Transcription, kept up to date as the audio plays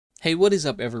Hey, what is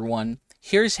up everyone?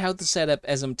 Here's how to set up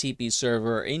SMTP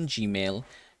server in Gmail.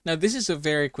 Now this is a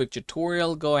very quick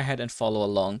tutorial, go ahead and follow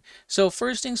along. So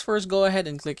first things first, go ahead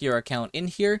and click your account in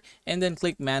here and then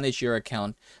click manage your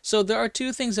account. So there are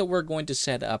two things that we're going to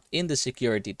set up in the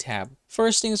security tab.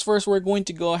 First things first, we're going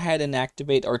to go ahead and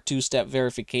activate our two-step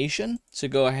verification. So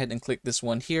go ahead and click this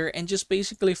one here and just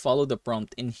basically follow the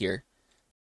prompt in here.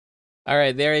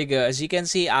 Alright, there you go. As you can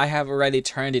see, I have already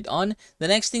turned it on. The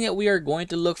next thing that we are going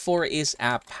to look for is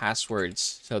app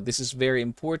passwords. So this is very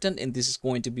important and this is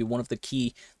going to be one of the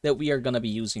key that we are going to be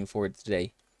using for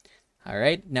today.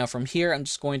 Alright, now from here, I'm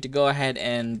just going to go ahead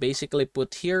and basically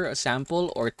put here a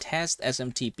sample or test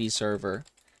SMTP server.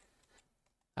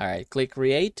 Alright, click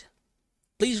create.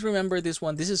 Please remember this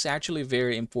one. This is actually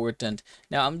very important.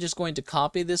 Now I'm just going to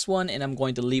copy this one and I'm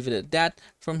going to leave it at that.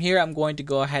 From here, I'm going to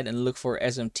go ahead and look for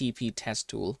SMTP test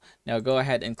tool. Now go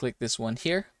ahead and click this one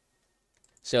here.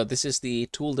 So this is the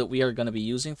tool that we are going to be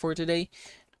using for today.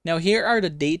 Now here are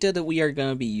the data that we are going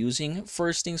to be using.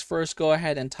 First things first, go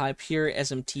ahead and type here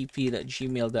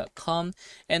smtp.gmail.com,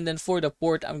 and then for the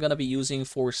port I'm going to be using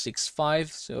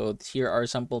 465. So here are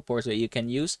sample ports that you can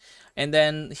use, and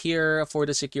then here for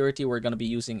the security we're going to be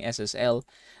using SSL.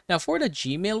 Now for the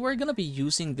Gmail, we're going to be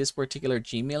using this particular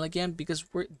Gmail again because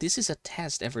this is a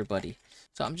test, everybody.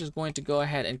 So I'm just going to go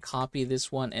ahead and copy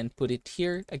this one and put it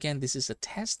here. Again, this is a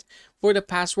test. For the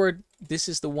password, this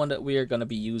is the one that we are going to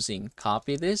be using.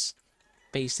 Copy this,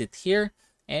 paste it here,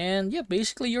 and yeah,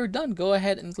 basically you're done. Go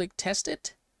ahead and click test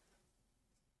it.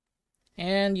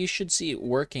 And you should see it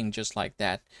working just like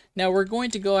that. Now we're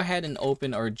going to go ahead and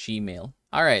open our Gmail.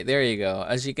 Alright, there you go.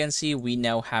 As you can see, we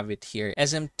now have it here.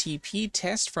 SMTP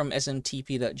test from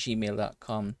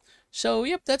smtp.gmail.com. So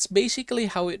yep, that's basically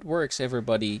how it works,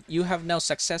 everybody. You have now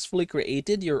successfully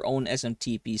created your own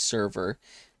SMTP server.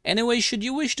 Anyway, should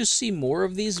you wish to see more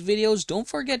of these videos, don't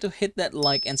forget to hit that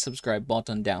like and subscribe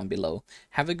button down below.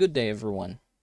 Have a good day, everyone.